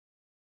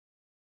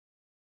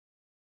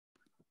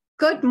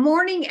Good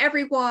morning,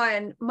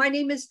 everyone. My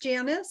name is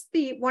Janice,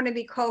 one of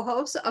the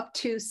co-hosts of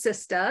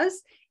TwoSistas,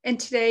 and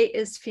today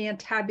is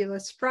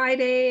Fantabulous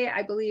Friday.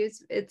 I believe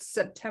it's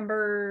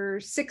September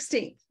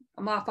 16th.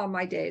 I'm off on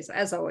my days,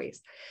 as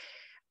always.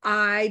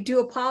 I do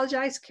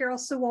apologize. Carol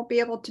Sue won't be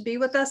able to be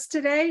with us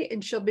today,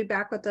 and she'll be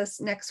back with us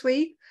next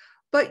week.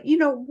 But you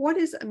know, what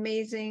is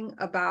amazing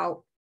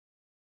about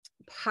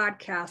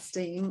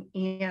podcasting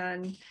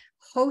and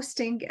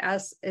hosting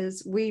us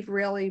is we've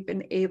really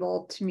been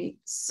able to meet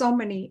so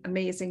many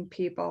amazing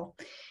people.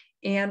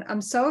 And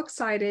I'm so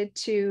excited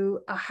to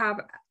have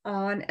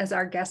on as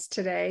our guest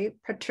today,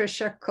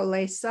 Patricia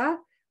Kolesa.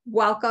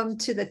 Welcome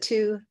to the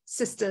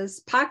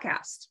TwoSistas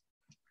podcast.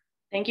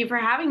 Thank you for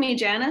having me,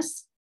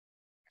 Janice.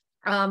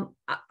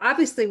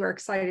 Obviously, we're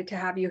excited to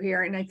have you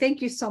here. And I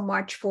thank you so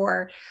much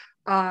for,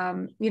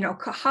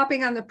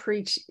 hopping on the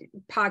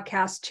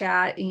podcast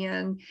chat.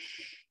 And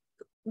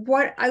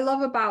what I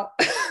love about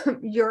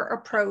your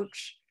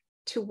approach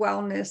to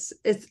wellness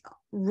is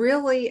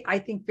really, I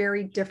think,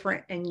 very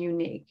different and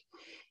unique.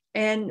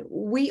 And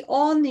we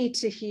all need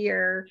to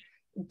hear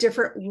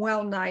different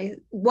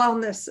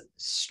wellness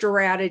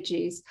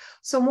strategies.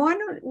 So why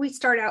don't we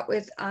start out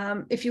with,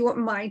 if you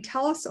wouldn't mind,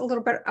 tell us a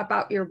little bit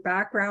about your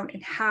background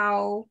and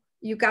how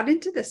you got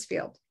into this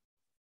field.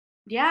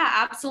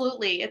 Yeah,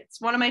 absolutely.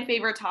 It's one of my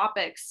favorite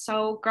topics.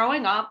 So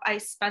growing up, I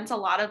spent a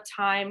lot of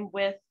time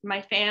with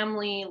my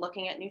family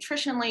looking at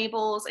nutrition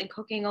labels and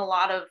cooking a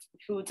lot of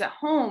foods at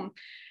home.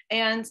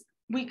 And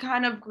we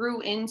kind of grew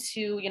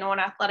into, an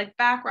athletic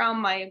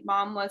background. My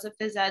mom was a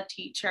phys ed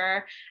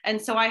teacher. And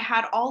so I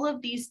had all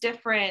of these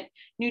different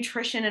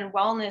nutrition and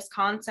wellness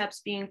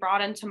concepts being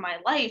brought into my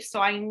life. So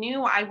I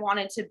knew I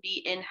wanted to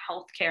be in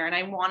healthcare and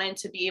I wanted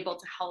to be able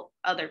to help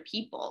other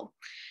people.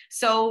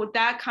 So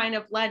that kind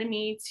of led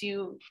me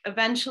to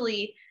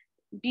eventually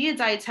be a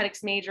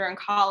dietetics major in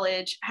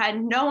college.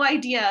 Had no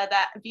idea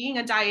that being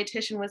a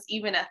dietitian was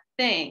even a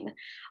thing.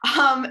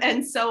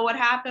 And so what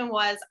happened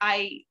was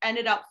I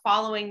ended up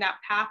following that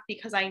path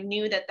because I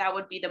knew that that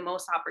would be the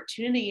most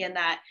opportunity and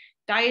that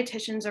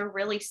dietitians are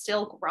really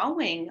still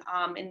growing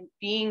and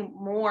being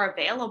more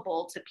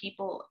available to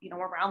people,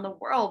 around the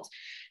world.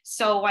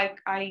 So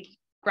I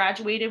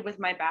graduated with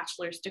my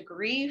bachelor's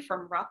degree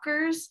from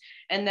Rutgers.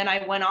 And then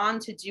I went on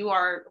to do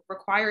our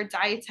required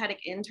dietetic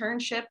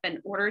internship in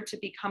order to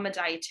become a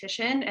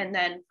dietitian. And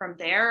then from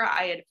there,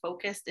 I had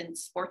focused in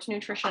sports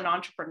nutrition and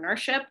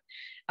entrepreneurship.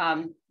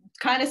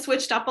 Kind of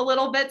switched up a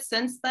little bit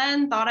since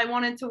then, thought I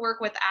wanted to work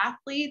with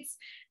athletes.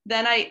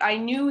 Then I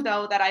knew,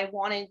 though, that I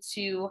wanted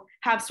to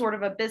have sort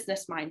of a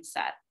business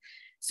mindset.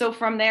 So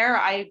from there,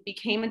 I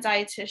became a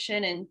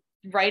dietitian and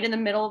right in the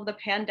middle of the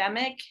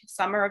pandemic,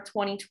 summer of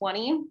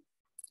 2020.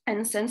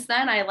 And since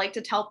then, I like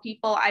to tell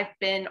people I've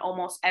been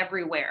almost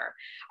everywhere.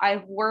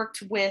 I've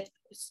worked with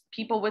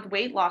people with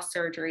weight loss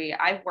surgery.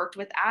 I've worked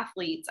with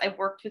athletes. I've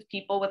worked with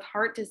people with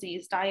heart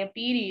disease,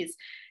 diabetes,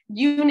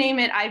 you name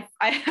it.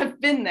 I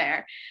have been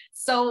there.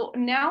 So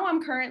now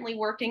I'm currently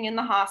working in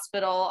the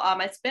hospital.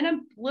 It's been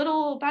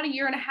about a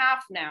year and a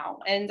half now,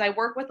 and I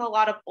work with a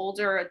lot of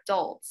older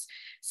adults.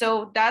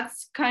 So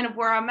that's kind of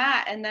where I'm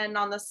at. And then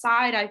on the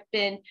side, I've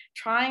been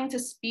trying to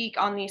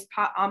speak on these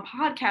on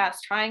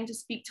podcasts, trying to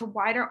speak to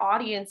wider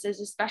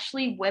audiences,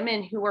 especially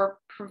women who are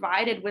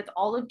provided with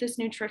all of this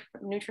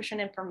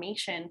nutrition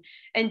information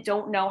and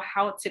don't know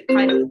how to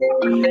kind of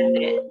implement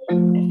it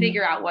and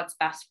figure out what's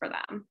best for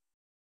them.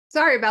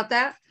 Sorry about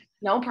that.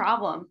 No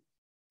problem.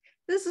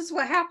 This is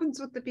what happens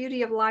with the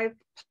beauty of live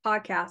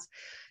podcasts.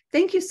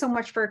 Thank you so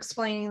much for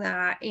explaining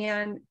that.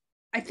 And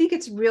I think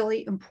it's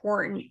really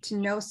important to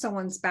know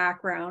someone's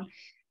background.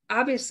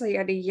 Obviously,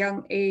 at a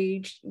young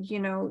age,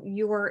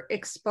 you were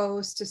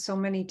exposed to so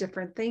many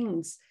different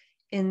things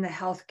in the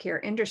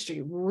healthcare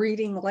industry,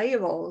 reading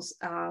labels.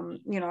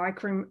 I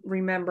can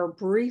remember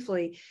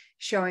briefly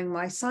showing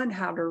my son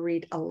how to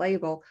read a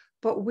label.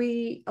 But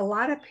a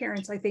lot of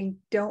parents, I think,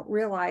 don't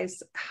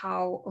realize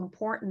how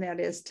important that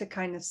is to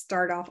kind of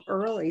start off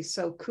early.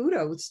 So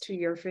kudos to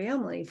your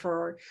family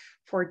for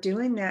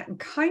doing that and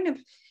kind of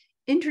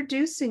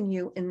introducing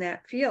you in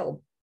that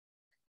field.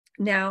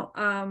 Now,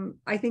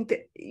 I think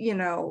that,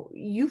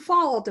 you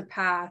followed a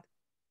path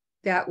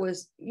that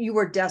you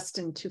were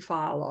destined to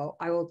follow.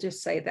 I will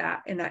just say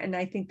that. And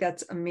I think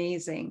that's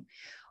amazing.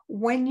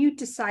 When you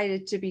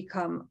decided to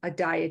become a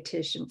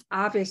dietitian,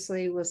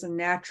 obviously it was a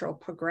natural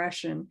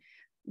progression,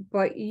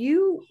 but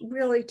you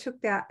really took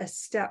that a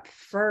step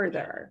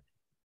further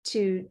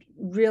to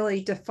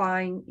really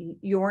define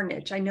your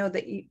niche. I know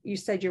that you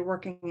said you're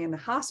working in a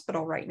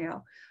hospital right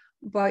now,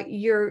 but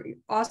you're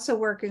also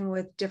working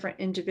with different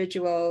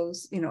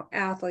individuals,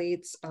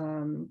 athletes,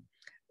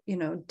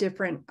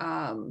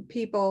 different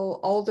people,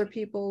 older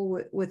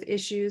people with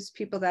issues,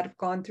 people that have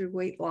gone through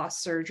weight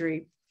loss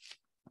surgery.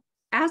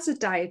 As a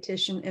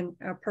dietitian and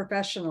a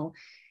professional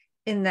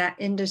in that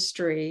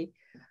industry,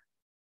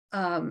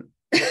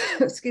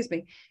 excuse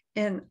me,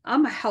 and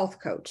I'm a health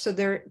coach. So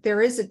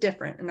there is a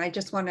difference. And I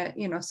just want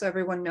to, so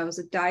everyone knows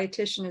a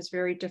dietitian is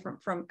very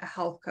different from a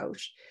health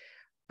coach.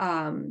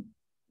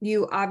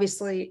 you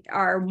obviously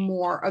are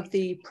more of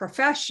the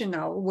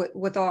professional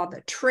with all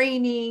the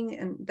training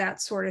and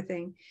that sort of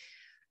thing.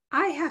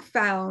 I have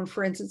found,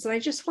 for instance, and I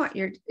just want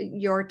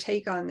your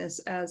take on this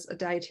as a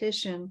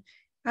dietitian,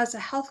 as a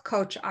health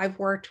coach, I've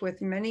worked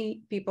with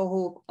many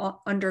people who've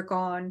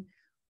undergone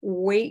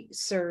weight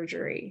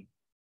surgery.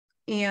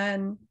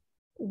 And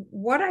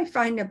what I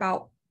find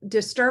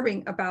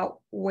disturbing about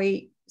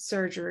weight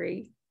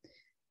surgery,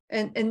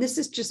 and this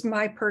is just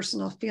my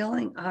personal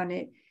feeling on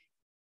it,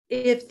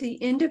 if the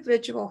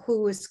individual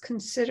who is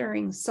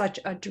considering such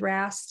a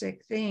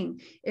drastic thing,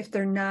 if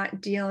they're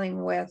not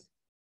dealing with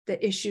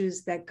the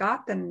issues that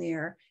got them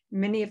there,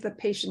 many of the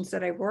patients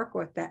that I work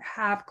with that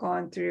have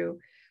gone through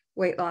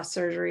weight loss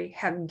surgery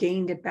have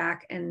gained it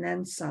back and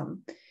then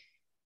some.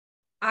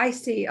 I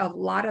see a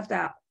lot of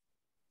that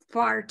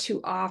far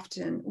too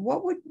often.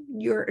 What would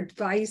your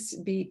advice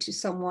be to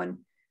someone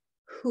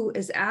who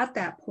is at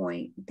that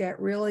point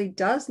that really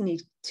does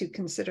need to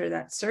consider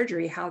that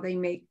surgery, how they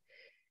make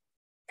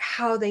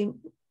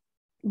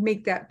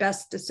that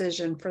best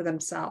decision for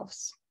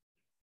themselves?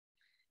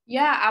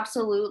 Yeah,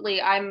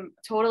 absolutely. I'm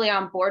totally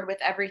on board with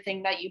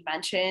everything that you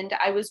mentioned.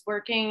 I was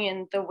working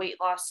in the weight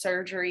loss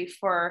surgery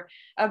for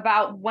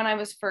about when I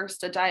first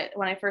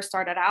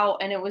started out,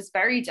 and it was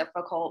very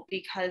difficult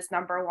because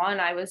number one,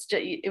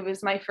 it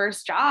was my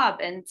first job,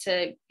 and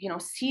to,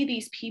 see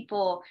these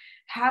people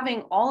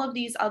having all of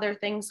these other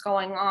things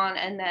going on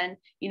and then,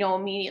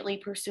 immediately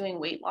pursuing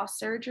weight loss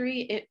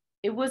surgery,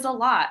 it was a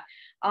lot.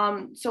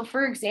 So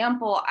for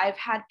example, I've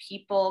had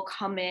people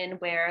come in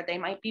where they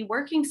might be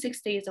working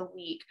 6 days a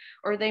week,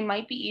 or they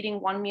might be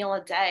eating one meal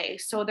a day.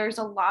 So there's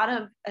a lot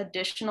of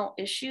additional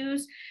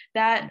issues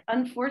that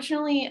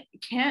unfortunately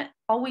can't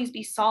always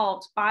be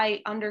solved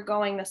by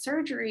undergoing the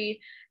surgery.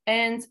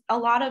 And a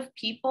lot of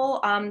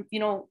people,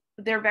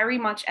 they're very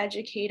much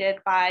educated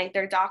by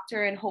their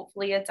doctor and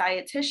hopefully a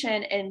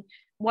dietitian and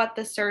what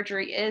the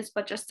surgery is.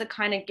 But just to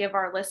kind of give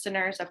our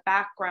listeners a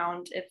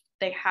background, if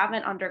they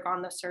haven't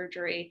undergone the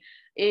surgery,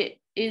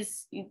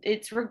 it's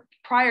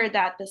required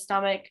that the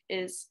stomach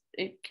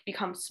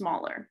becomes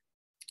smaller.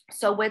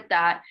 So with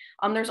that,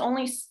 there's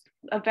only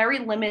a very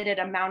limited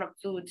amount of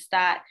foods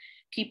that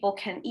people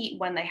can eat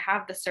when they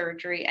have the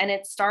surgery, and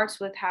it starts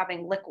with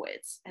having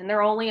liquids, and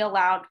they're only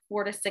allowed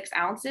 4 to 6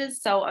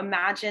 ounces. So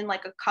imagine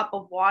like a cup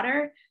of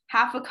water,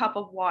 half a cup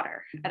of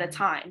water at a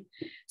time.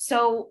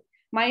 So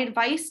my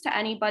advice to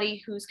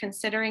anybody who's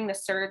considering the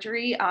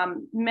surgery,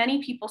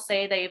 many people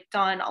say they've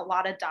done a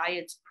lot of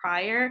diets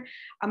prior.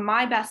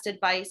 My best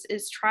advice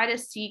is try to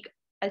seek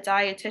a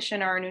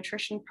dietitian or a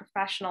nutrition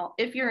professional,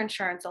 if your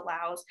insurance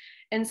allows,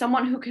 and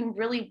someone who can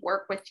really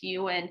work with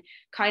you and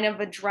kind of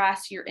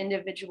address your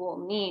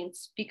individual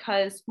needs.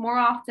 Because more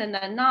often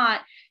than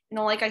not,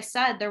 like I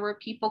said, there were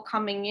people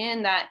coming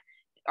in that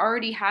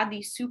already had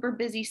these super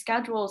busy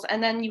schedules,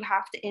 and then you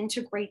have to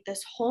integrate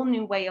this whole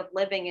new way of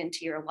living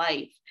into your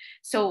life.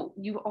 So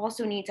you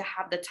also need to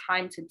have the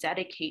time to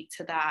dedicate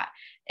to that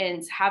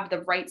and have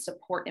the right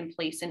support in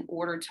place in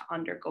order to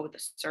undergo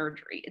the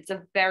surgery. It's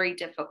a very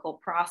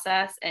difficult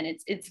process, and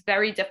it's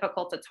very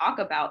difficult to talk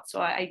about.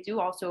 So I do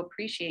also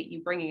appreciate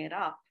you bringing it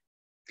up.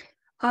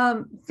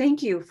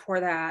 Thank you for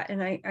that.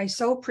 And I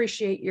so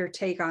appreciate your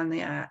take on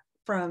that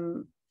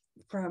from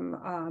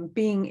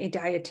being a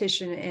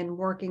dietitian and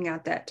working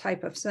at that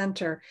type of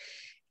center.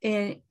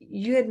 And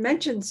you had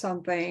mentioned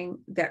something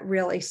that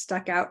really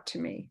stuck out to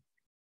me,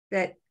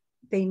 that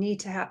they need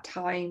to have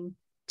time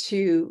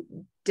to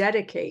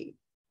dedicate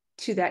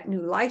to that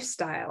new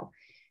lifestyle.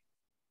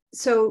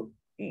 So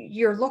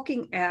you're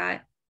looking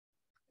at,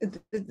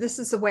 this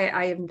is the way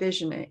I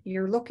envision it,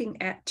 you're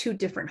looking at 2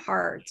 different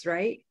hards,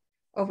 right?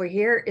 Over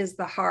here is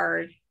the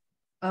hard,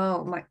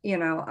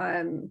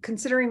 I'm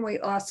considering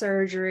weight loss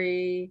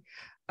surgery.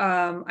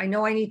 I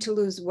know I need to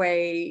lose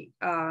weight,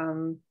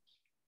 and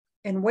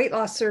weight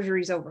loss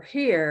surgery is over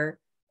here.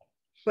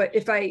 But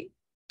if I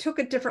took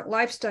a different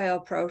lifestyle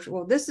approach,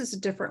 well, this is a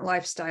different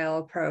lifestyle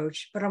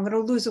approach, but I'm going to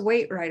lose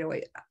weight right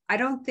away. I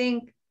don't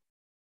think,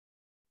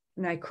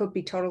 and I could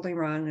be totally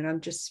wrong, and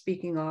I'm just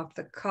speaking off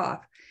the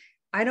cuff,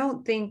 I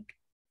don't think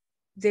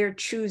they're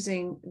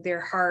choosing their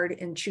hard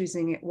and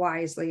choosing it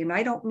wisely. And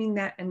I don't mean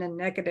that in a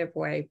negative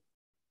way.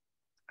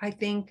 I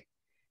think,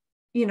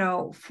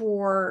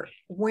 for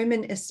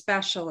women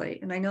especially,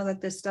 and I know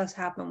that this does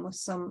happen with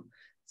some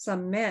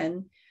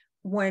men,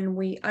 when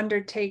we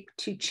undertake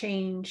to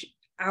change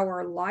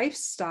our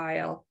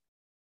lifestyle,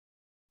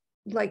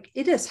 like,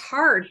 it is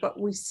hard, but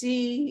we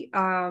see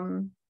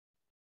over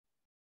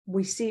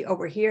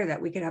here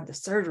that we could have the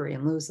surgery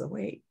and lose the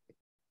weight.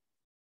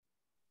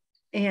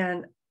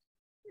 And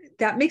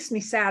that makes me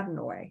sad in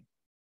a way,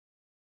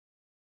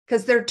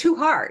 because they're 2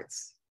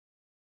 hards.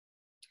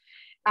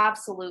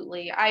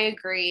 Absolutely. I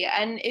agree.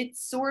 And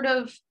it's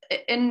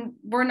and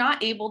we're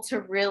not able to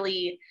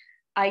really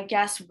I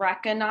guess,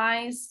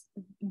 recognize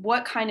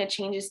what kind of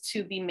changes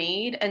to be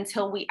made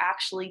until we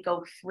actually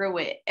go through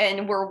it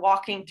and we're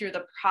walking through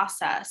the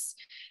process.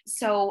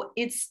 So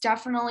it's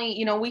definitely,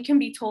 you know, we can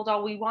be told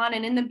all we want.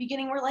 And in the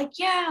beginning, we're like,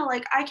 yeah,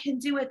 like I can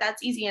do it.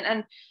 That's easy.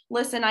 And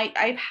listen,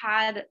 I've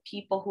had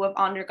people who have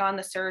undergone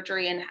the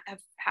surgery and have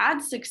had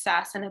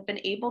success and have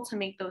been able to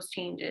make those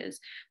changes.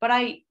 But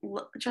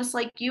just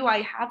like you,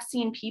 I have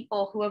seen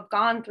people who have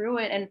gone through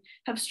it and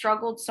have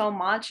struggled so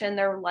much, and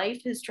their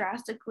life has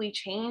drastically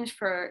changed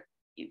for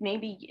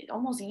maybe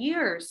almost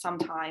years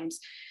sometimes.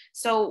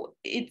 So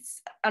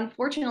it's,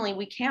 unfortunately,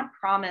 we can't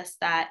promise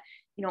that,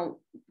 you know,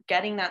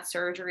 getting that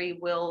surgery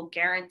will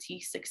guarantee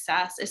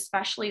success,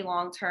 especially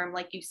long term,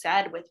 like you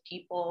said, with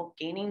people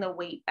gaining the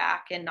weight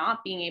back and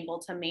not being able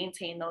to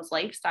maintain those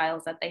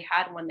lifestyles that they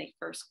had when they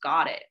first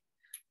got it.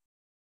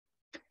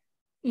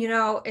 You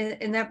know,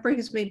 and that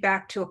brings me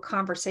back to a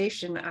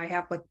conversation I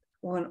have with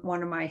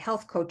one of my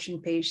health coaching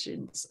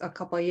patients a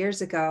couple of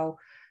years ago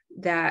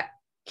that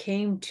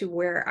came to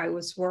where I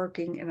was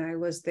working, and I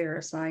was their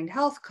assigned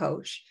health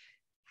coach.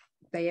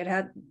 They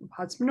had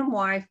husband and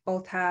wife,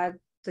 both had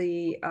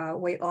the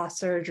weight loss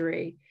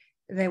surgery.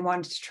 They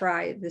wanted to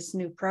try this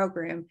new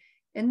program,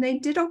 and they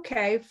did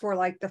okay for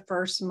like the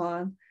first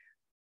month,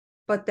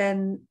 but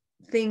then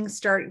things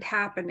started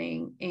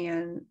happening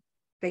and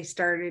they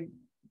started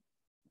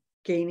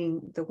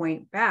gaining the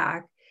weight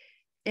back.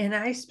 And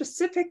I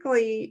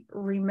specifically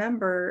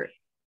remember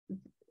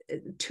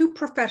two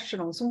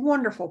professionals,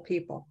 wonderful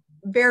people,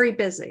 very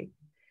busy.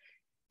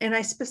 And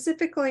I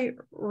specifically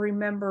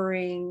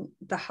remembering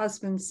the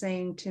husband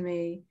saying to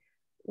me,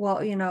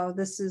 well, you know,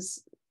 this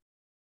is,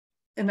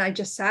 and I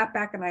just sat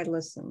back and I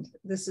listened.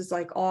 This is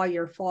like all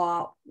your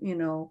fault, you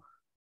know,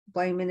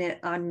 blaming it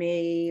on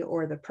me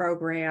or the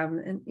program.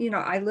 And, you know,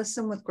 I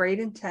listened with great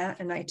intent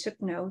and I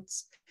took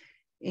notes,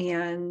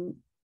 and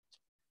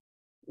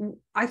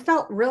I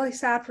felt really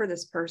sad for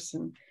this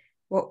person.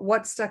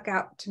 What stuck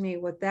out to me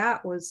with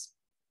that was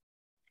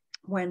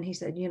when he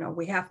said, you know,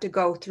 we have to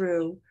go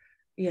through,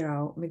 you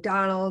know,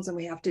 McDonald's and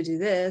we have to do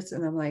this.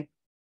 And I'm like,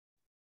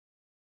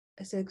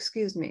 I said,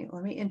 excuse me,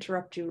 let me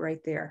interrupt you right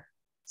there.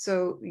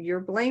 So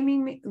you're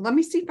blaming me. Let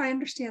me see if I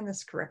understand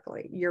this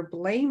correctly. You're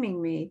blaming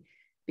me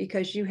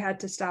because you had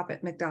to stop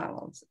at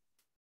McDonald's.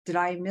 Did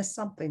I miss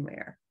something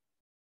there?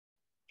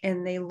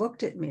 And they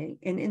looked at me.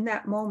 And in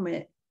that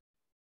moment,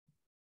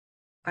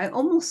 I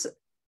almost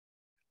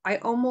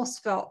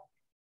felt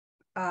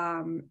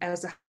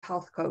as a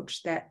health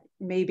coach that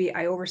maybe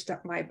I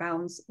overstepped my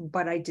bounds,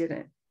 but I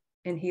didn't.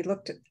 And he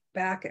looked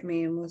back at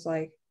me and was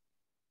like,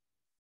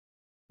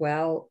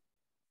 well,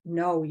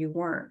 no, you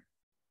weren't.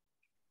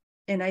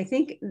 And I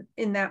think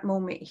in that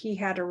moment, he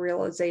had a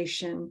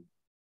realization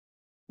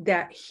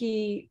that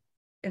he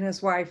and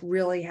his wife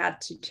really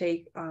had to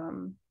take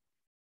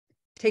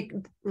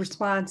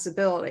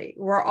responsibility.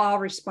 We're all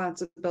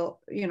responsible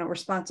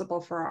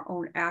for our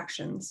own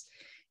actions.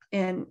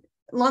 And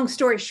long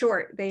story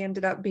short, they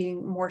ended up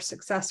being more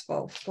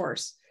successful, of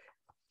course.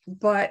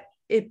 But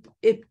it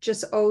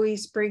just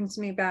always brings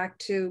me back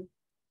to,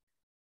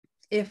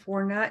 if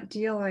we're not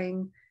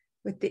dealing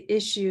with the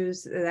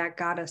issues that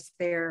got us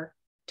there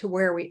to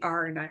where we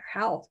are in our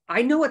health.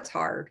 I know it's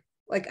hard.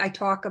 Like I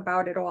talk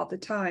about it all the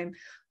time.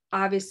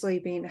 Obviously,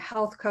 being a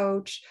health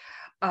coach,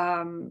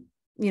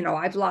 you know,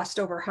 I've lost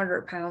over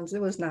 100 pounds.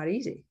 It was not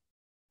easy.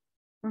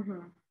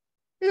 Mm-hmm.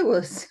 It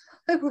was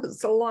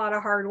a lot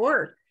of hard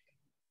work.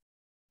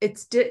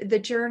 It's the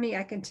journey,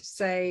 I can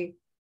say,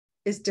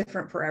 is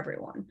different for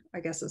everyone,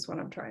 I guess is what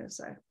I'm trying to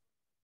say.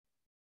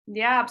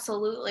 Yeah,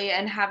 absolutely.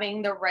 And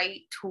having the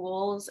right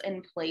tools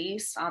in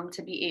place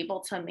to be able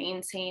to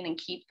maintain and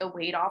keep the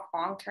weight off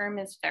long term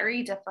is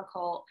very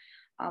difficult,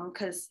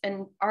 because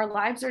and our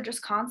lives are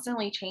just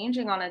constantly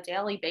changing on a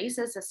daily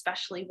basis,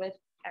 especially with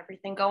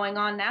everything going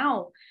on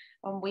now.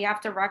 We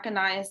have to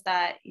recognize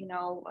that, you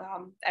know,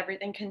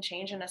 everything can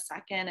change in a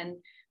second, and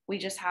we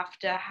just have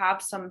to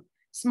have some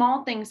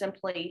small things in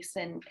place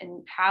and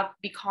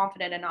be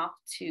confident enough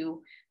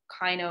to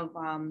kind of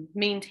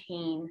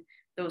maintain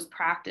those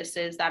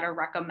practices that are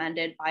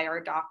recommended by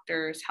our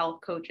doctors, health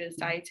coaches,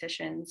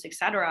 dietitians,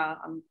 etc.,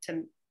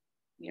 to,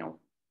 you know,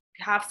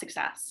 have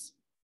success.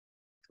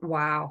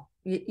 Wow,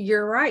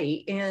 you're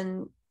right.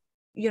 And,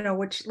 you know,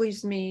 which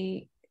leaves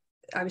me,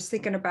 I was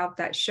thinking about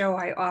that show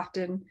I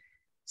often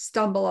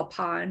stumble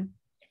upon.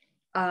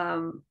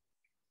 I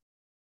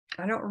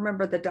don't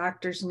remember the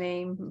doctor's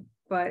name,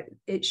 but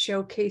it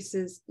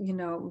showcases, you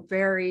know,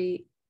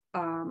 very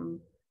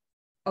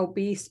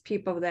obese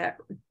people that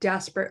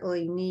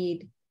desperately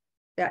need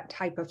that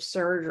type of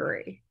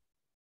surgery.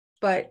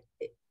 But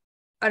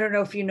I don't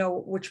know if you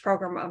know which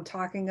program I'm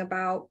talking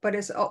about, but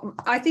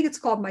I think it's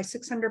called My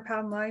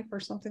 600-Pound Life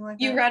or something like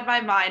that. You read my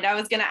mind. I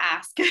was going to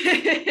ask.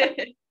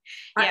 Yeah.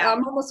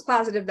 I'm almost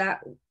positive that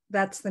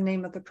that's the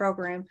name of the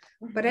program.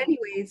 Mm-hmm. But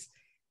anyways,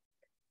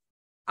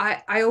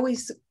 I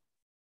always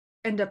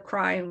end up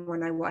crying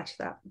when I watch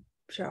that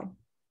show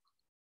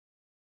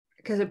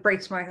because it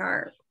breaks my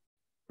heart.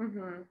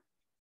 Mm-hmm.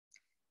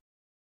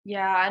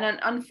 Yeah, and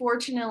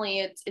unfortunately,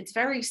 it's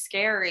very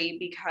scary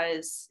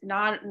because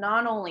not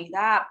only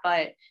that,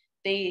 but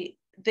they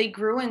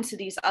grew into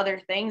these other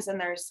things, and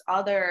there's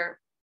other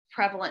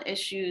prevalent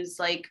issues.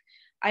 Like,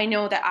 I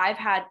know that I've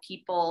had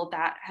people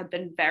that have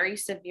been very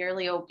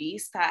severely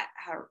obese that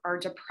are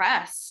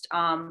depressed.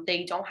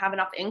 They don't have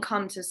enough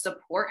income to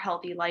support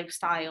healthy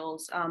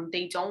lifestyles.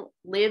 They don't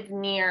live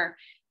near,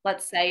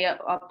 let's say,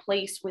 a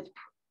place with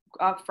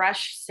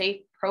fresh,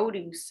 safe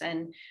produce,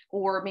 and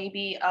or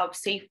maybe a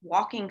safe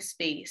walking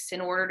space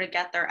in order to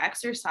get their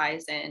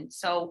exercise in.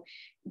 So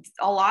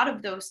a lot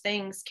of those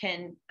things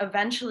can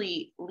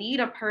eventually lead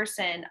a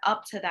person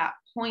up to that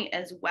point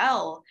as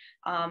well.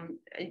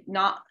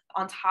 Not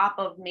on top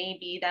of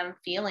maybe them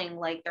feeling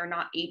like they're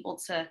not able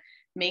to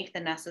make the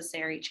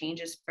necessary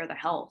changes for the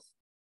health.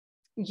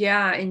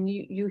 Yeah, and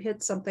you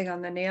hit something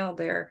on the nail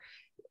there.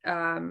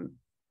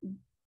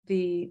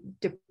 The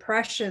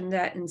depression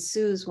that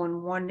ensues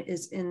when one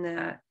is in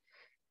that,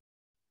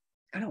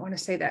 I don't want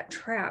to say that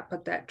trap,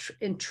 but that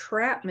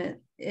entrapment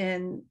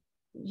in,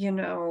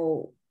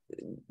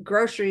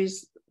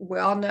 groceries, we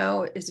all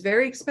know, is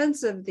very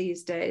expensive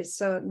these days.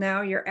 So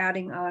now you're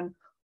adding on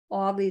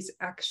all these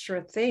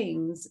extra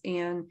things,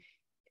 and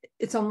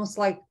it's almost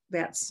like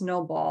that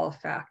snowball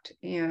effect,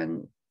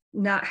 and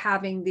not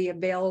having the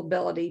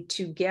availability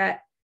to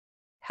get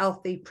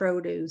healthy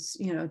produce,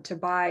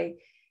 to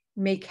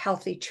make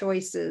healthy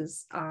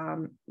choices,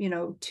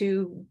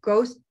 to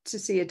go to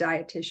see a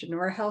dietitian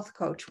or a health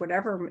coach,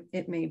 whatever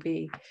it may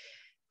be.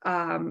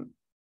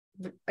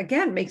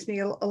 Again, makes me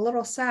a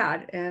little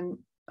sad. And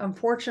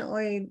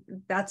unfortunately,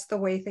 that's the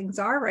way things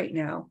are right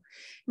now.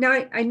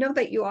 Now, I know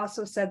that you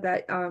also said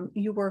that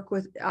you work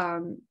with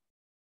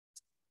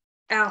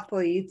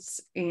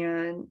athletes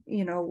and,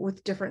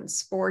 with different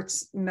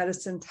sports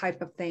medicine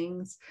type of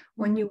things.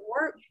 When you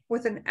work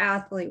with an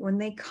athlete, when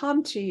they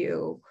come to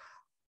you,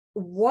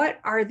 what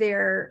are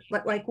their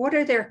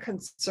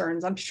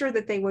concerns? I'm sure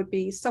that they would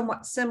be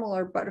somewhat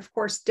similar, but of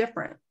course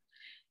different.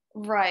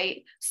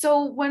 Right.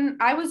 So when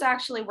I was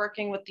actually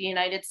working with the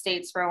United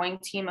States rowing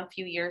team a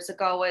few years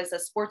ago as a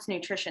sports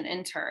nutrition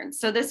intern.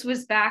 So this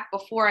was back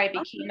before I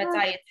became a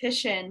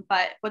dietitian,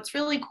 but what's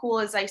really cool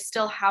is I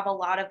still have a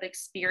lot of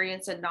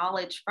experience and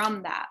knowledge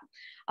from that.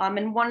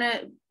 And one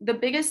of the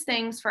biggest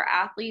things for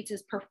athletes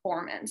is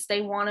performance.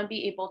 They want to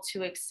be able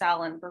to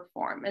excel and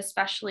perform,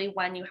 especially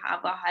when you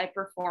have a high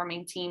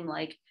performing team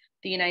like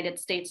the United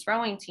States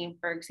rowing team,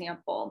 for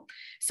example.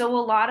 So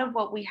a lot of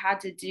what we had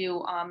to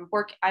do,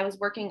 I was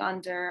working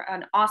under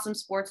an awesome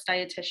sports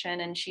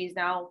dietitian, and she's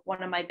now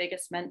one of my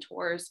biggest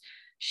mentors.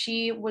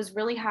 She was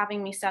really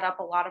having me set up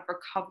a lot of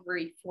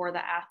recovery for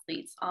the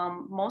athletes.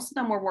 Most of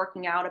them were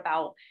working out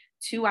about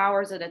 2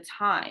 hours at a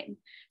time.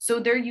 So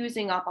they're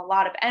using up a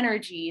lot of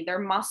energy. Their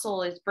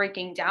muscle is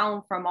breaking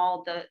down from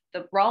all the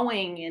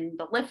rowing and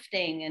the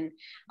lifting, and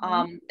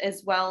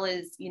as well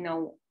as,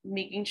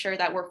 making sure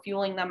that we're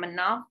fueling them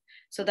enough.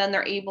 So then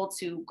they're able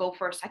to go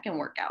for a second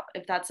workout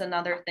if that's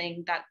another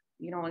thing that,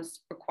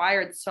 is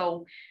required.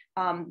 So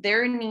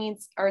their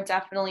needs are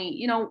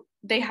definitely,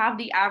 they have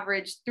the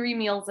average 3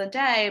 meals a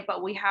day,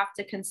 but we have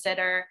to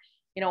consider,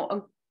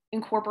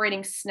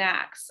 incorporating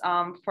snacks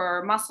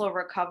for muscle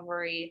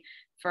recovery,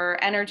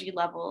 for energy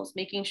levels,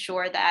 making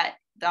sure that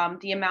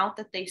the amount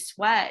that they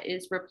sweat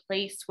is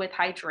replaced with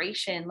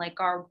hydration, like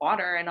our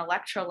water and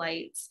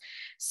electrolytes.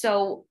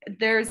 So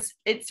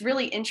it's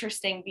really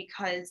interesting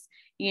because,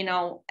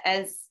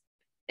 as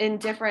in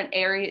different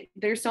areas,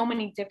 there's so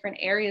many different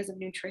areas of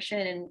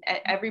nutrition,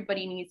 and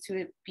everybody needs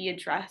to be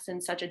addressed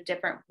in such a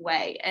different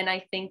way. And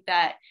I think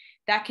that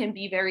can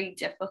be very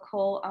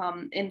difficult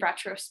in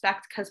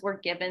retrospect, because we're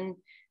given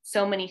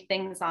so many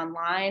things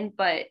online,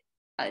 but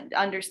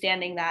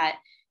understanding that,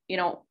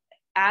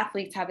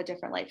 athletes have a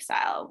different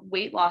lifestyle.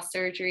 Weight loss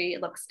surgery,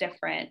 it looks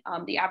different.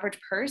 The average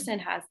person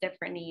has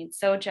different needs.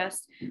 So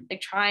just like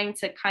trying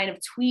to kind of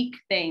tweak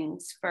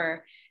things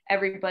for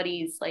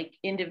everybody's like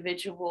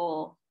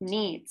individual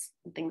needs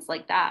and things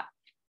like that.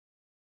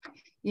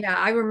 Yeah,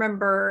 I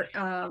remember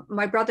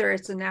my brother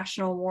is a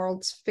national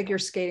world figure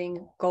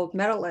skating gold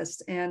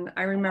medalist. And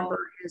I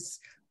remember his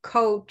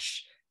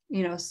coach,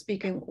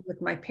 speaking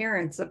with my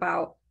parents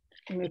about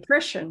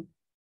nutrition,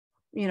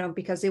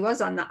 because he was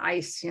on the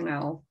ice,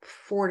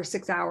 4 to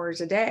 6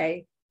 hours a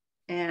day.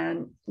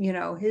 And,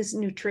 his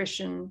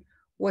nutrition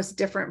was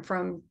different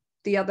from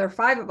the other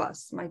 5 of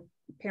us. My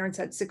parents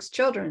had 6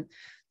 children.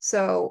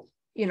 So,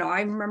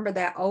 I remember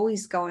that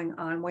always going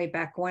on way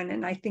back when.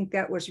 And I think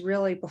that was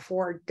really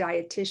before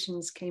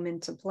dietitians came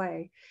into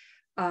play.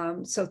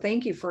 So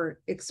thank you for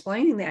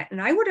explaining that.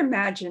 And I would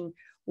imagine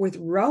with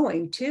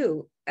rowing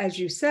too, as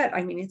you said,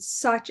 I mean, it's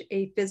such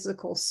a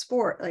physical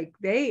sport. Like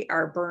they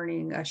are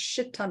burning a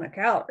shit ton of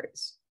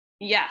calories.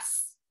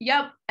 Yes.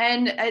 Yep.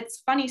 And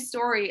it's funny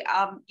story.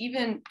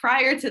 Even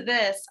prior to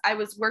this, I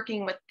was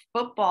working with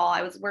football.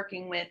 I was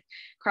working with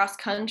cross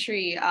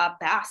country,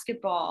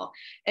 basketball.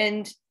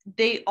 And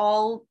they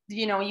all,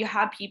 you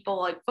have people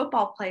like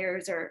football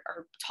players are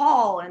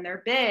tall and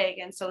they're big.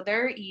 And so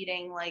they're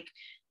eating like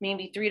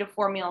maybe 3 to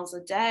 4 meals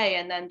a day.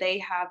 And then they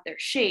have their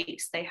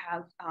shakes, they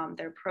have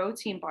their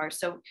protein bars.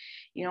 So,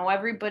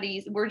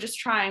 we're just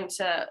trying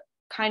to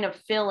kind of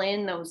fill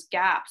in those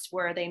gaps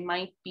where they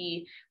might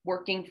be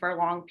working for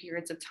long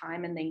periods of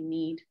time and they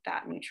need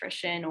that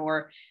nutrition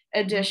or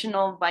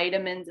additional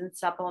vitamins and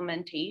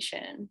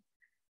supplementation.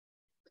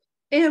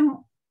 And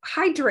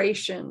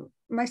hydration.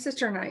 My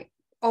sister and I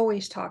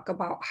always talk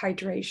about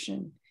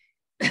hydration.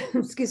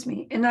 Excuse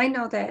me. And I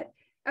know that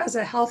as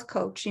a health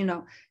coach,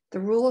 the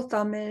rule of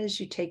thumb is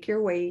you take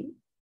your weight,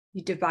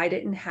 you divide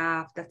it in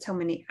half. That's how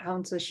many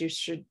ounces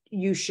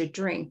you should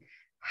drink.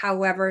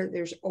 However,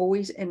 there's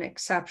always an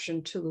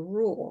exception to the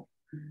rule.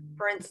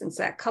 For instance,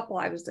 that couple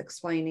I was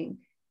explaining,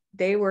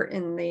 they were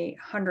in the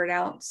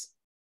 100-ounce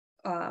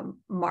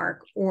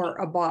mark or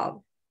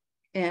above.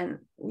 And,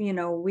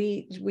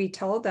 we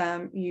tell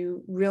them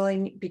you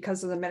really,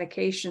 because of the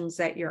medications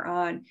that you're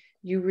on,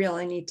 you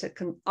really need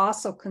to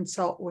also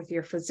consult with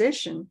your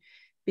physician,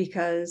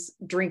 because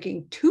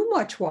drinking too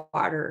much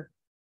water,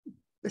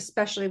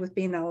 especially with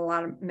being on a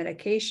lot of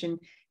medication,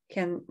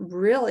 can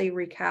really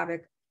wreak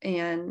havoc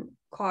and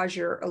cause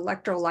your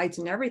electrolytes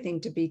and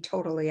everything to be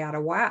totally out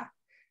of whack.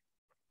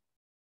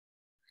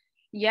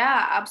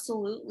 Yeah,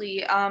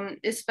 absolutely.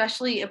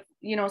 Especially if,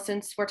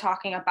 since we're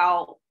talking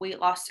about weight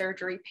loss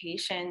surgery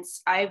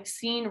patients, I've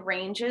seen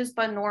ranges,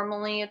 but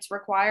normally it's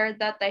required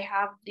that they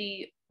have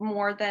the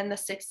more than the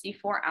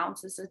 64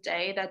 ounces a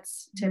day.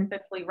 That's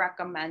typically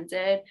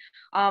recommended.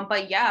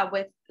 But yeah,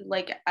 with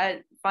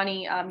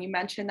funny, you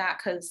mentioned that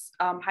because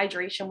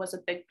hydration was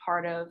a big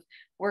part of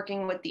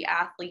working with the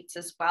athletes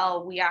as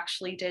well. We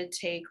actually did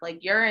take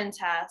like urine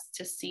tests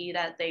to see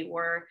that they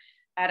were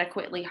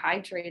adequately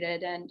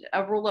hydrated. And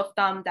a rule of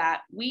thumb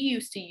that we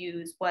used to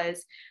use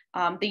was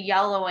the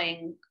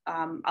yellowing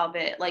of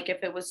it. Like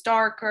if it was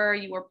darker,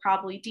 you were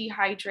probably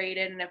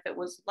dehydrated. And if it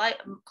was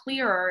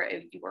clearer,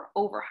 you were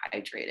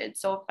overhydrated.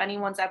 So if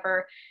anyone's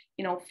ever,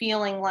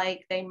 feeling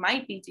like they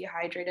might be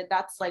dehydrated,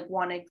 that's like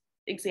one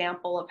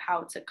example of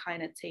how to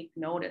kind of take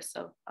notice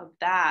of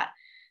that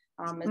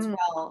as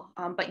well.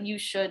 But you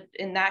should,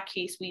 in that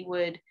case, we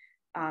would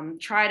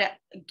try to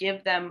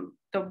give them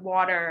the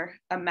water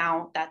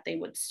amount that they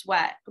would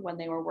sweat when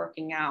they were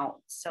working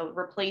out. So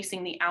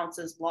replacing the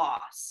ounces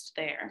lost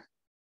there.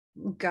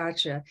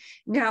 Gotcha.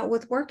 Now,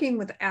 with working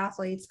with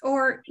athletes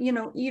or,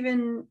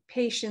 even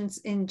patients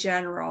in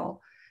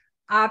general,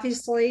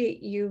 obviously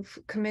you've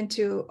come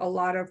into a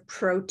lot of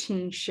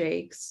protein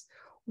shakes.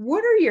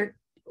 What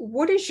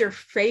is your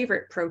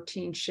favorite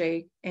protein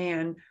shake,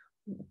 and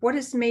what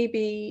is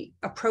maybe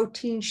a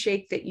protein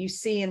shake that you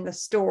see in the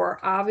store,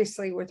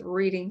 obviously with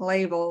reading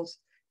labels,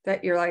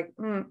 that you're like,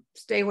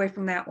 stay away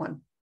from that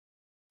one?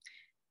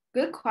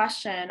 Good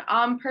question.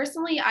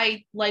 Personally,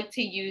 I like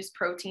to use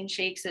protein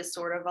shakes as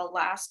sort of a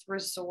last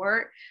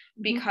resort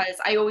because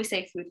I always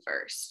say food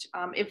first.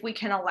 If we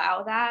can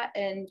allow that,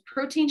 and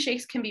protein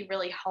shakes can be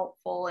really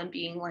helpful in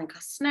being like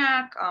a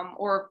snack,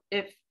 or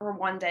if for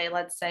one day,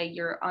 let's say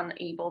you're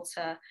unable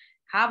to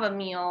have a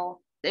meal,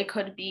 it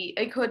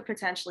could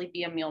potentially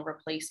be a meal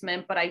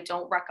replacement, but I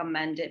don't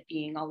recommend it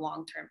being a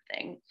long-term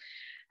thing.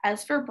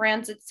 As for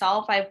brands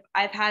itself,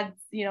 I've had,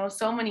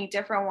 so many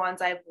different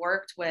ones I've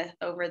worked with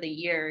over the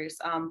years.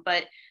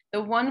 But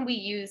the one we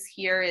use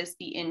here is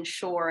the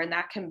Ensure, and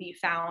that can be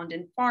found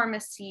in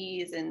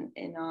pharmacies and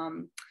in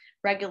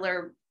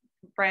regular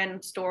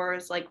brand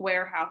stores like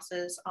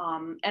warehouses.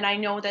 And I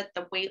know that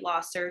the weight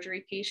loss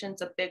surgery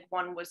patients, a big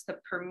one was the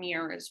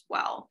Premier as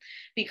well,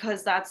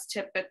 because that's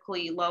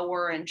typically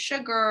lower in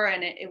sugar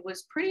and it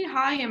was pretty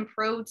high in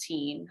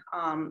protein.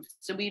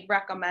 So we'd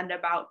recommend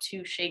about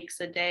 2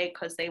 shakes a day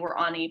because they were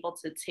unable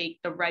to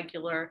take the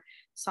regular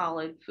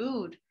solid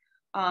food.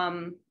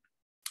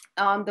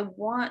 The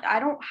one, I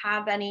don't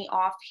have any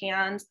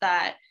offhand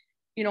that,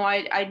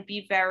 I'd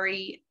be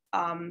very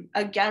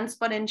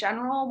against, but in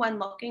general, when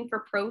looking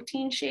for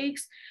protein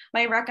shakes,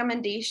 my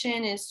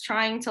recommendation is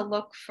trying to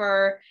look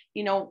for,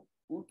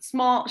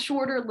 small,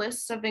 shorter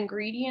lists of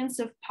ingredients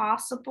if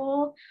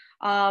possible.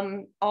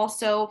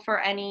 Also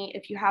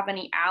if you have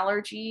any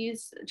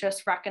allergies,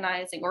 just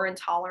recognizing, or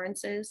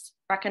intolerances,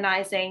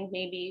 recognizing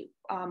maybe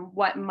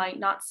what might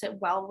not sit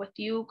well with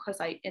you.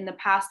 Because in the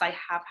past, I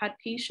have had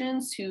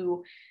patients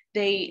who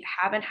they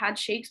haven't had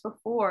shakes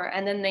before,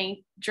 and then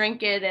they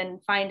drink it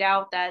and find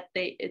out that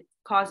it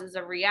causes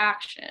a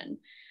reaction.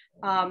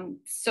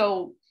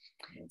 So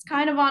it's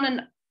kind of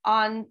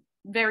on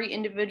very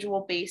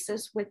individual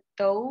basis with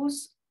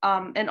those,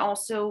 and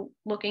also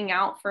looking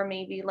out for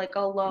maybe like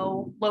a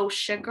low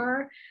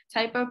sugar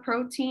type of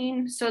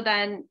protein. So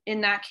then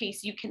in that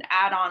case, you can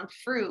add on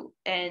fruit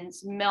and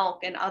milk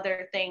and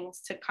other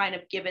things to kind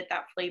of give it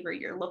that flavor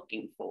you're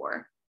looking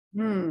for.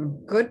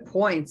 Good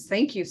points.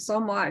 Thank you so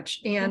much.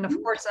 And of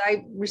course,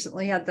 I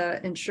recently had the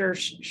Ensure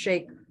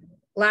shake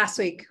last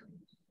week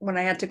when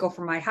I had to go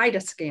for my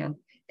HIDA scan,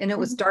 and it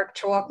was dark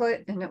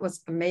chocolate and it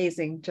was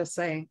amazing, just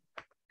saying.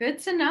 Good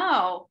to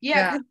know. Yeah,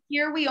 Yeah. because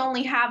here we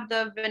only have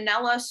the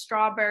vanilla,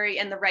 strawberry,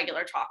 and the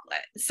regular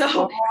chocolate.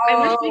 So I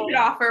wish we could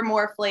Oh, offer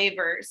more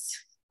flavors.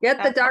 get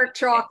the That's dark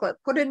chocolate.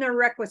 Put in a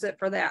requisite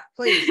for that,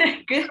 please.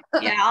 good.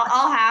 Yeah,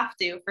 I'll have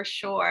to for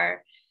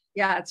sure.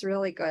 Yeah, it's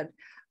really good.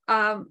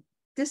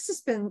 This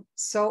has been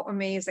so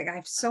amazing. I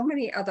have so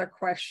many other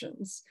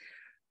questions.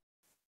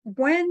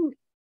 When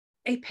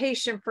a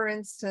patient, for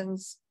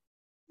instance,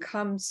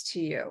 comes to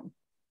you,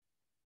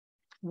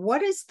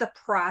 what is the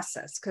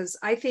process? Because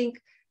I think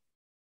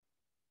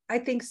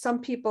some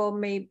people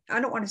may,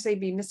 I don't want to say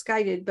be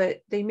misguided,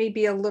 but they may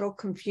be a little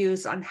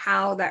confused on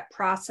how that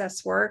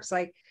process works.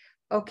 Like,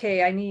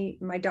 okay,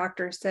 my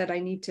doctor said I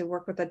need to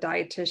work with a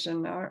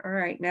dietitian. All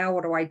right, now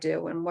what do I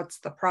do? And what's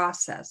the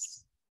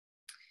process?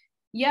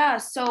 Yeah,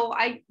 so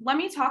let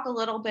me talk a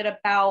little bit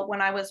about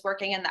when I was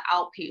working in the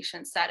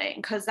outpatient setting,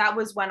 because that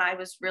was when I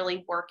was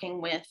really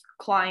working with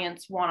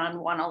clients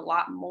one-on-one a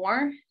lot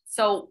more.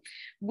 So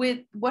with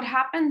what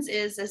happens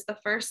is the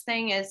first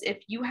thing is, if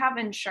you have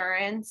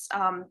insurance,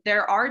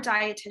 there are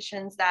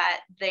dietitians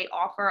that they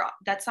offer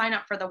that sign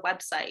up for the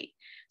website.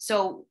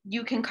 So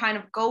you can kind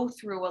of go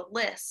through a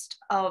list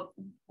of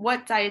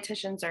what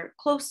dietitians are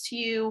close to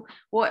you,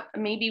 what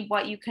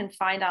you can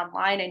find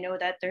online. I know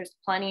that there's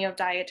plenty of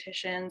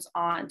dietitians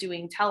on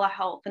doing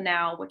telehealth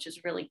now, which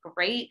is really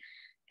great.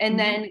 And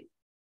then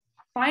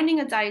finding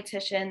a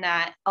dietitian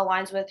that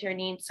aligns with your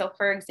needs. So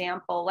for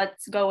example,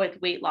 let's go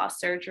with weight loss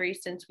surgery,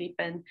 since we've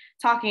been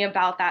talking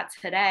about that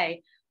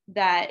today,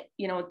 that,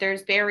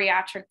 there's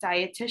bariatric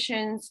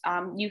dietitians.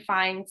 You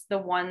find the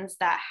ones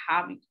that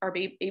are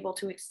able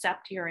to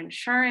accept your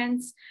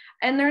insurance.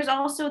 And there's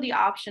also the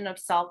option of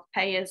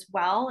self-pay as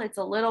well. It's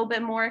a little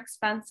bit more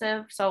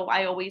expensive. So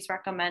I always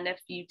recommend, if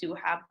you do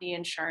have the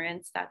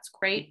insurance, that's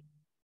great.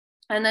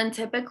 And then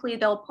typically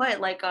they'll put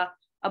like a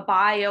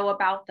bio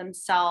about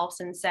themselves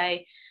and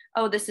say,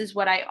 oh, this is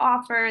what I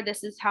offer.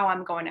 This is how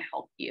I'm going to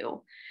help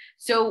you.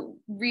 So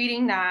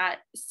reading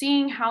that,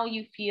 seeing how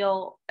you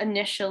feel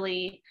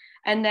initially,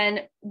 and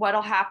then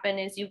what'll happen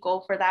is you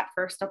go for that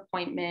first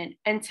appointment.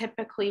 And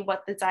typically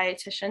what the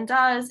dietitian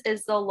does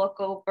is they'll look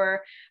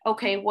over,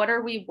 okay, what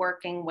are we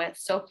working with?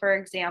 So for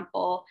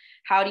example,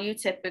 how do you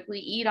typically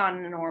eat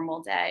on a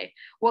normal day?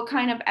 What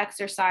kind of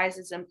exercise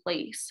is in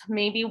place?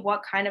 Maybe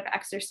what kind of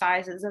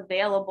exercise is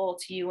available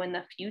to you in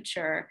the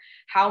future?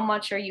 How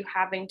much are you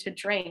having to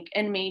drink?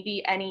 And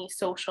maybe any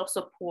social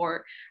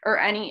support or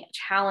any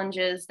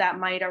challenges that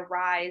might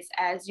arise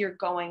as you're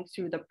going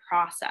through the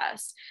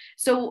process.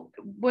 So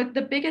what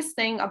the biggest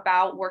thing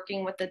about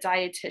working with the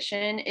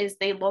dietitian is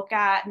they look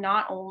at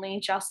not only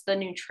just the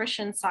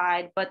nutrition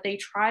side, but they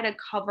try to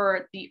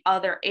cover the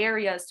other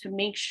areas to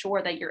make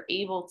sure that you're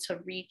able to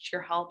reach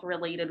your health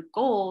related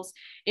goals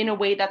in a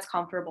way that's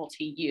comfortable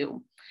to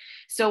you.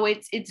 So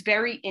it's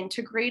very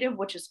integrative,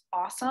 which is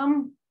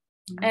awesome.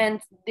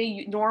 And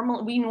we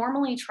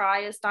normally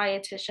try as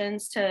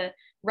dietitians to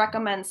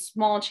recommend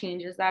small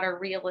changes that are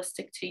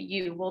realistic to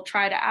you. We'll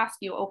try to ask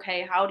you,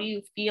 okay, how do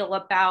you feel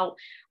about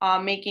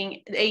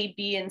making A,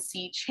 B, and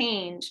C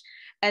change?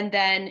 And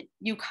then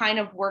you kind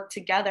of work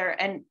together.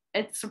 And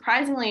it's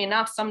surprisingly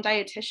enough, some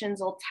dietitians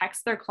will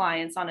text their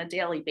clients on a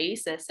daily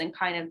basis and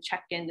kind of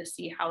check in to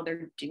see how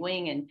they're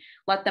doing and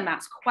let them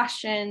ask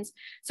questions.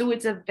 So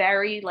it's a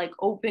very like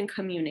open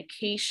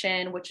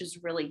communication, which is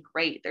really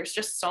great. There's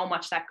just so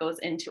much that goes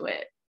into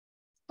it.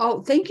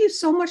 Oh, thank you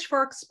so much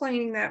for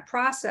explaining that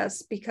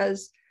process,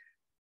 because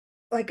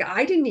like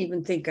I didn't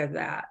even think of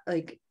that,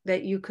 like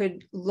that you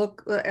could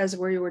look, as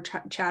we were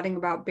chatting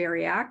about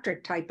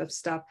bariatric type of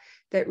stuff,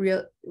 that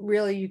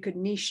really you could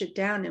niche it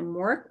down and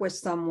work with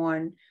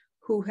someone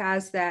who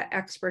has that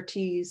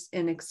expertise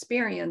and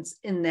experience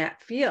in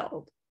that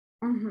field.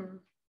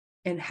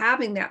 And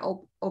having that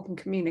open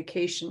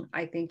communication,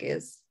 I think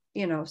is,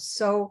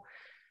 so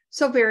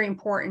very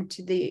important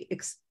to the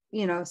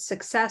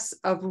success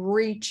of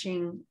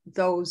reaching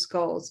those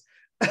goals.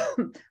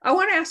 I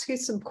want to ask you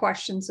some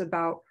questions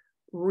about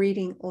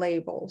reading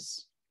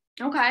labels.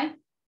 Okay.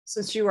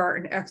 Since you are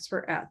an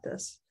expert at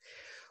this.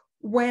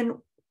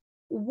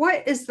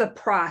 What is the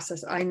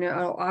process? I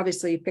know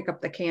obviously you pick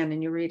up the can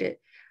and you read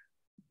it.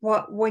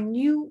 But when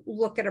you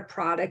look at a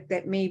product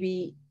that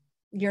maybe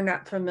you're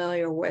not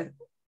familiar with,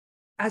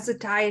 as a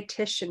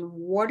dietitian,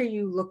 what are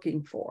you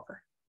looking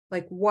for?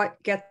 Like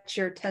what gets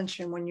your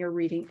attention when you're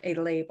reading a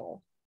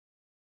label?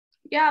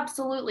 Yeah,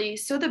 absolutely.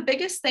 So the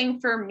biggest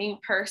thing for me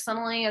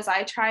personally is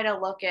I try to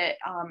look at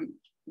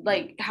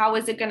like, how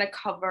is it going to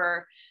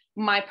cover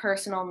my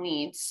personal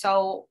needs?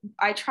 So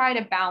I try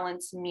to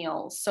balance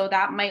meals. So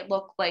that might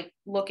look like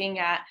looking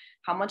at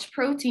how much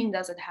protein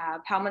does it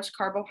have? How much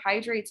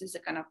carbohydrates is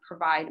it going to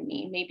provide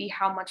me? Maybe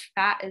how much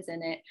fat is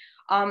in it?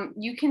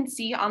 You can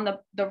see on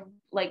the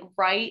like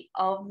right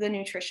of the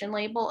nutrition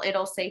label,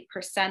 it'll say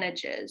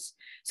percentages.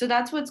 So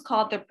that's what's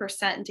called the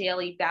percent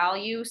daily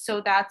value.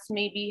 So that's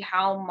maybe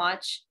how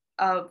much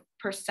of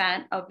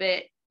percent of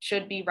it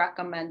should be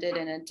recommended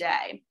in a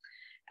day.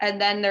 And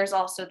then there's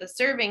also the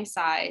serving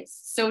size.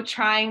 So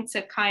trying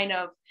to kind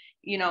of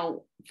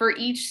for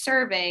each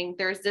serving,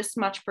 there's this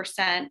much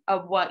percent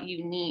of what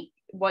you need,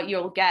 what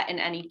you'll get in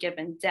any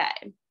given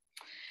day.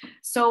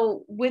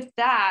 So with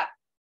that,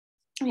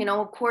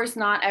 of course,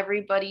 not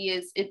everybody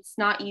it's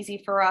not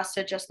easy for us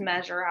to just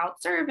measure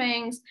out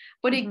servings,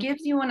 but it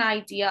gives you an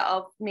idea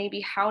of maybe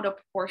how to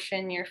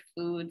portion your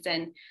foods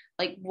and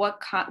like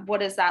what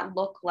does that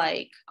look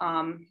like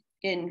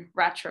in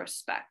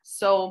retrospect.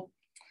 So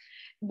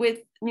with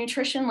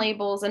nutrition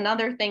labels,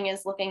 another thing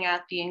is looking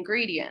at the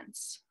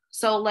ingredients.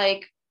 So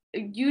like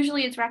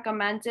usually it's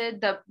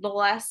recommended the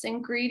less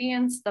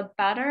ingredients, the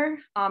better,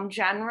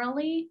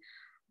 generally,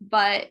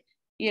 but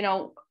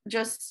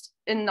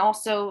and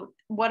also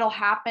what'll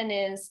happen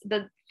is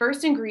the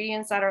first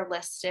ingredients that are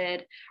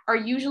listed are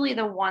usually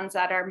the ones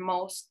that are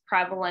most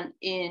prevalent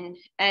in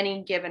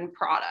any given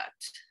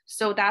product.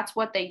 So that's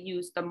what they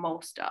use the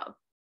most of.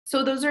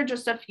 So those are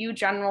just a few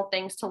general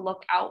things to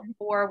look out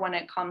for when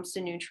it comes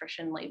to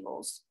nutrition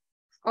labels.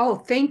 Oh,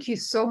 thank you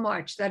so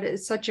much. That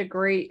is such a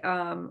great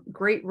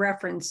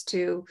reference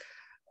to,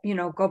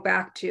 go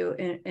back to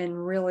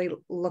and really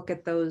look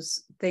at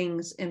those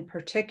things in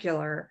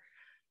particular.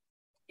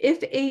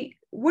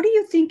 What do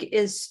you think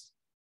is,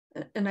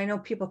 and I know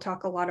people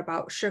talk a lot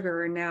about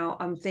sugar, and now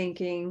I'm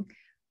thinking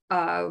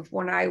of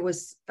when I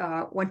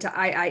went to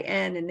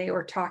IIN and they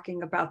were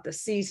talking about the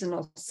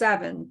seasonal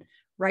 7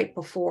 right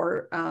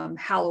before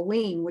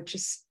Halloween, which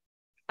is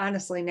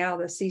honestly now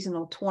the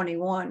seasonal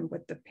 21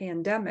 with the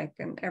pandemic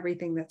and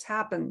everything that's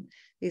happened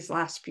these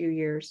last few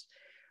years.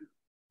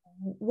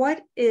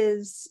 What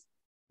is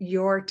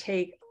your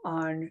take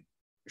on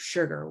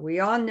sugar? We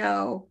all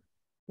know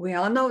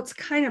it's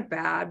kind of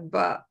bad,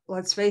 but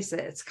let's face it,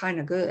 it's kind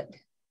of good.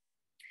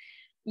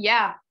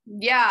 Yeah.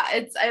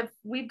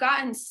 We've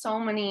gotten so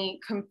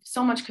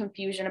much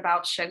confusion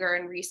about sugar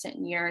in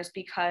recent years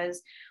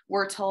because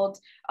we're told,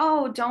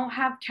 oh, don't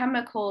have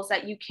chemicals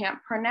that you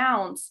can't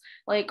pronounce,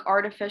 like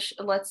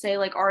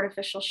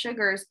artificial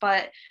sugars,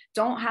 but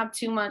don't have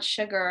too much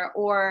sugar,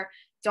 or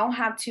don't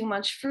have too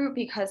much fruit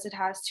because it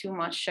has too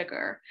much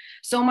sugar.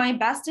 So my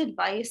best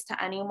advice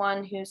to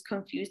anyone who's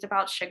confused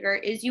about sugar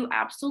is you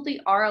absolutely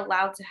are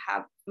allowed to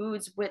have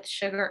foods with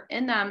sugar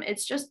in them.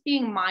 It's just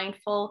being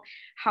mindful.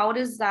 How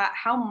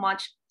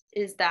much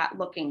is that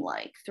looking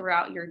like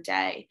throughout your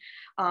day?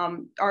 Are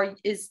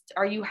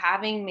you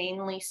having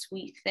mainly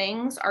sweet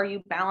things? Are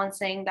you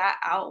balancing that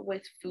out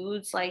with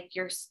foods like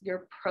your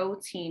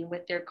protein,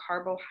 with your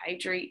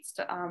carbohydrates,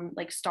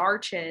 like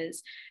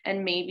starches,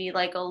 and maybe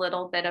like a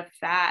little bit of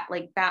fat,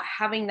 like that,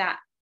 having that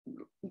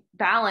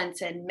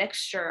balance and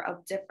mixture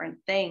of different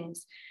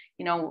things.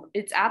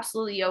 It's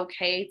absolutely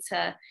okay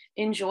to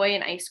enjoy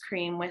an ice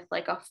cream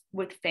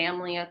with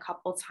family a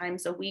couple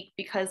times a week,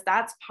 because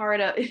that's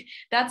part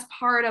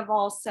of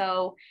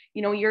also,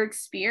 your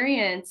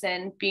experience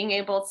and being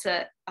able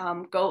to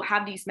go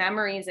have these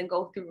memories and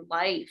go through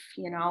life,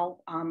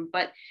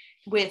 but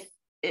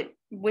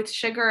with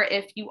sugar,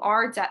 if you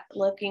are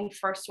looking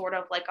for sort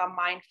of like a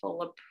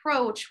mindful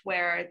approach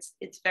where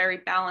it's very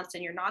balanced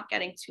and you're not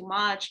getting too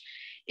much,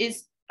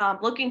 is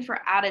looking for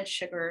added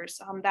sugars.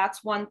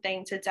 That's one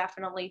thing to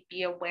definitely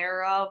be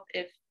aware of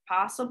if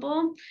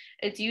possible.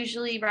 It's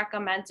usually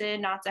recommended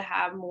not to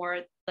have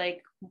more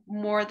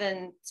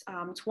than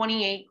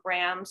 28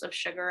 grams of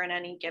sugar in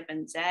any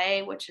given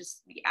day, which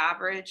is the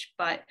average.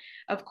 But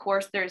of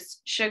course,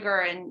 there's sugar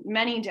in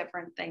many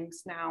different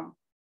things now.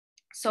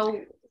 So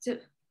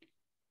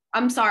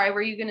I'm sorry,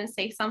 were you going to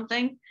say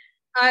something?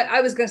 I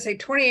was going to say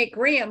 28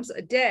 grams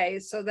a day.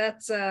 So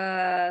that's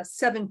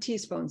 7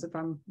 teaspoons if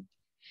I'm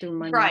doing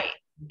my right. math.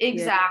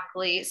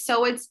 Exactly. Yeah.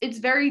 So it's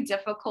very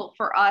difficult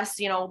for us,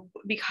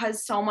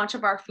 because so much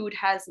of our food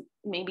has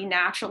maybe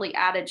naturally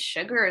added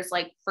sugars,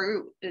 like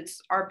fruit.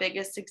 It's our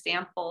biggest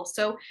example.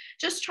 So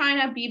just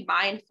trying to be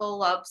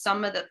mindful of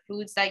some of the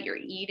foods that you're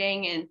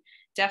eating, and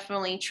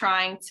definitely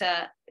trying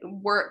to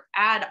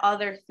add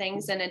other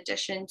things in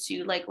addition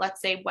to, like,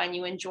 let's say when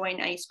you enjoy an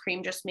ice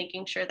cream, just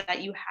making sure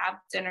that you have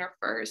dinner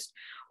first.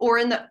 Or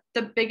in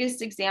the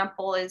biggest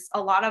example is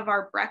a lot of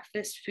our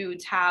breakfast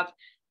foods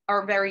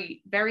are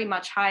very, very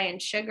much high in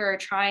sugar,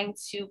 trying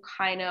to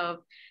kind of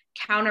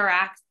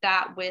counteract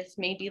that with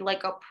maybe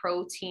like a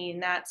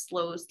protein that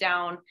slows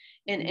down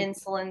an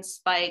insulin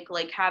spike,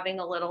 like having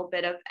a little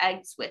bit of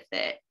eggs with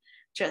it.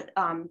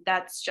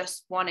 That's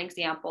just one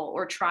example.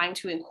 Or trying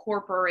to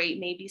incorporate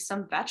maybe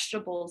some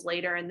vegetables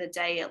later in the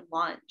day at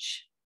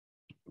lunch.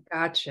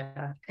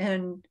 Gotcha.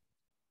 And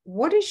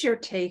what is your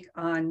take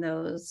on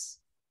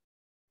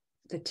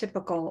the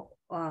typical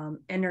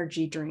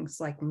energy drinks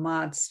like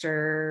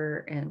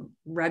Monster and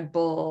Red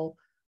Bull?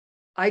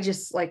 I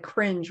just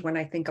cringe when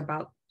I think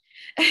about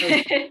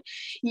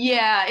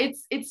Yeah,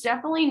 it's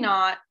definitely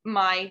not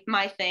my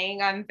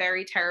thing. I'm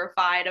very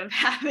terrified of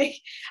having,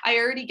 I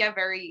already get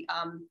very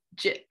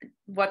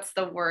what's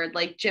the word,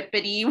 like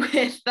jippity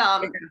with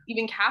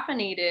even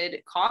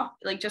caffeinated coffee,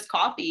 like just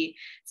coffee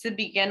to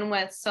begin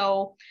with.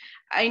 So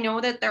I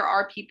know that there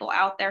are people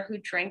out there who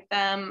drink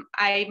them.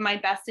 My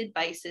best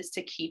advice is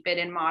to keep it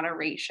in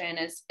moderation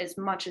as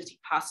much as you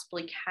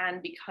possibly can,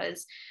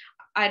 because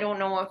I don't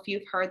know if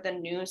you've heard the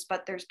news,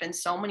 but there's been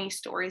so many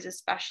stories,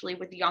 especially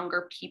with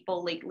younger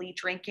people lately,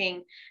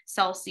 drinking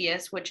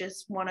Celsius, which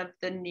is one of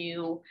the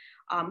new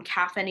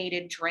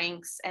caffeinated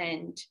drinks,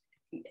 and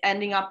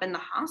ending up in the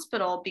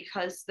hospital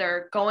because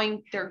they're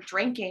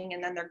drinking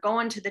and then they're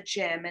going to the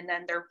gym, and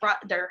then their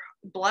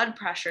blood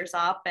pressure's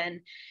up,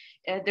 and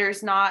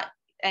there's not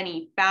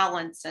any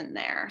balance in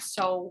there.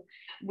 So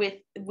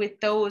with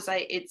those,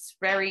 it's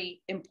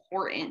very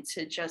important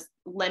to just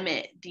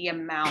limit the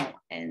amount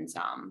and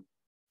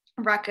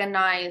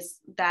recognize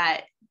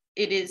that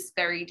it is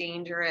very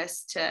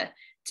dangerous to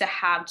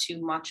have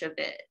too much of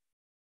it.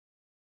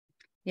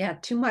 Yeah,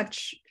 too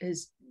much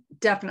is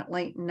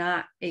definitely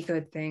not a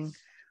good thing.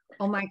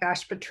 Oh my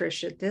gosh,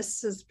 Patricia,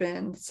 this has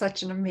been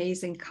such an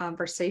amazing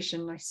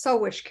conversation. I so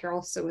wish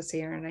Carol Sue was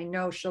here, and I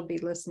know she'll be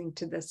listening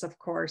to this, of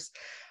course.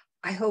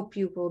 I hope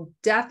you will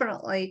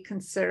definitely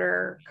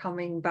consider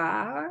coming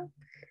back.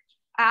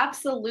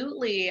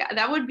 Absolutely.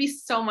 That would be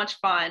so much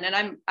fun.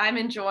 And I'm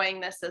enjoying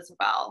this as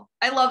well.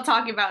 I love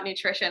talking about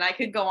nutrition. I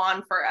could go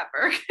on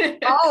forever.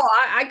 Oh,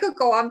 I could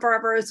go on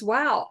forever as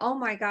well. Oh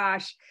my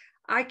gosh.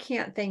 I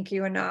can't thank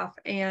you enough.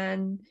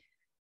 And,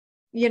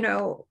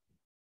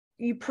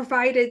 you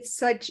provided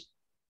such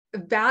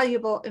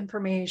valuable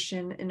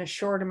information in a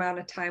short amount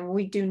of time.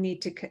 We do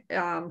need to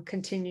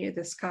continue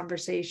this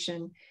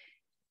conversation.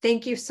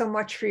 Thank you so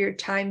much for your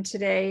time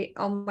today.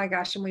 Oh my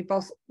gosh. And we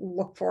both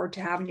look forward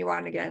to having you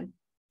on again.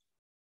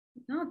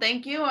 No,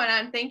 thank you.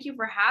 And thank you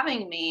for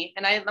having me.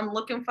 And I'm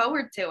looking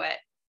forward to it.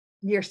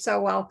 You're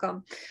so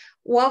welcome.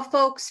 Well,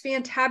 folks,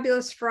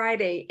 Fantabulous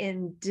Friday.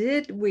 And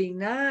did we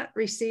not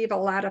receive a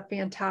lot of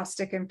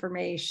fantastic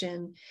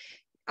information?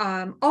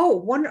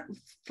 One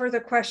further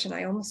question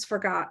I almost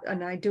forgot,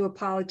 and I do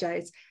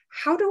apologize.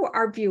 How do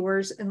our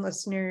viewers and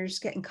listeners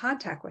get in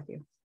contact with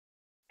you?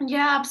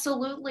 Yeah,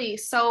 absolutely.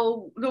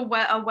 So a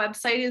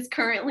website is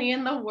currently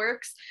in the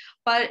works,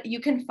 but you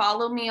can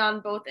follow me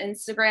on both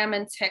Instagram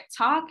and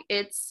TikTok.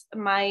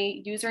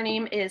 My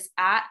username is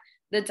at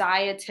the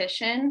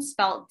dietitian,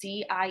 spelled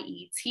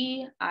DIETITIAN,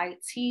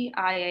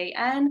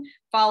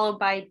 followed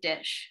by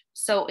dish.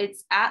 So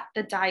it's at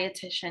the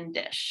dietitian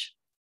dish.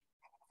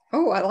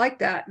 Oh, I like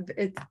that.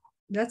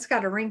 That's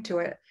got a ring to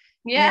it.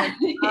 Yeah.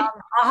 And,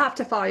 I'll have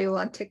to follow you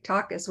on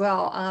TikTok as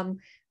well.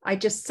 I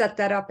just set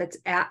that up. It's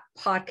at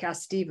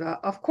Podcast Diva,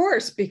 of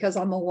course, because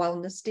I'm a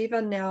wellness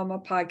diva. Now I'm a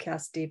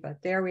podcast diva.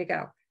 There we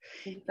go.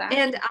 Exactly.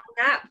 And on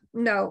that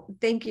note,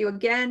 thank you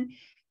again.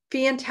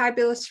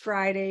 Fantabulous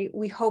Friday.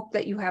 We hope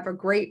that you have a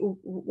great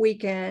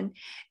weekend.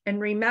 And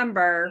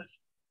remember,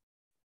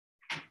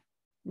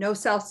 no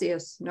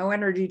Celsius, no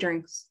energy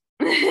drinks.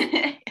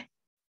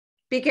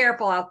 Be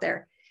careful out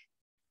there.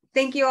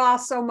 Thank you all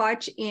so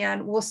much,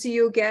 and we'll see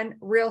you again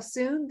real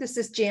soon. This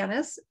is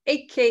Janice,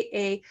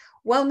 aka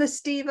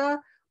Wellness Diva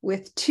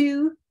with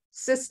Two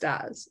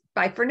Sisters.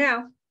 Bye for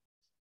now.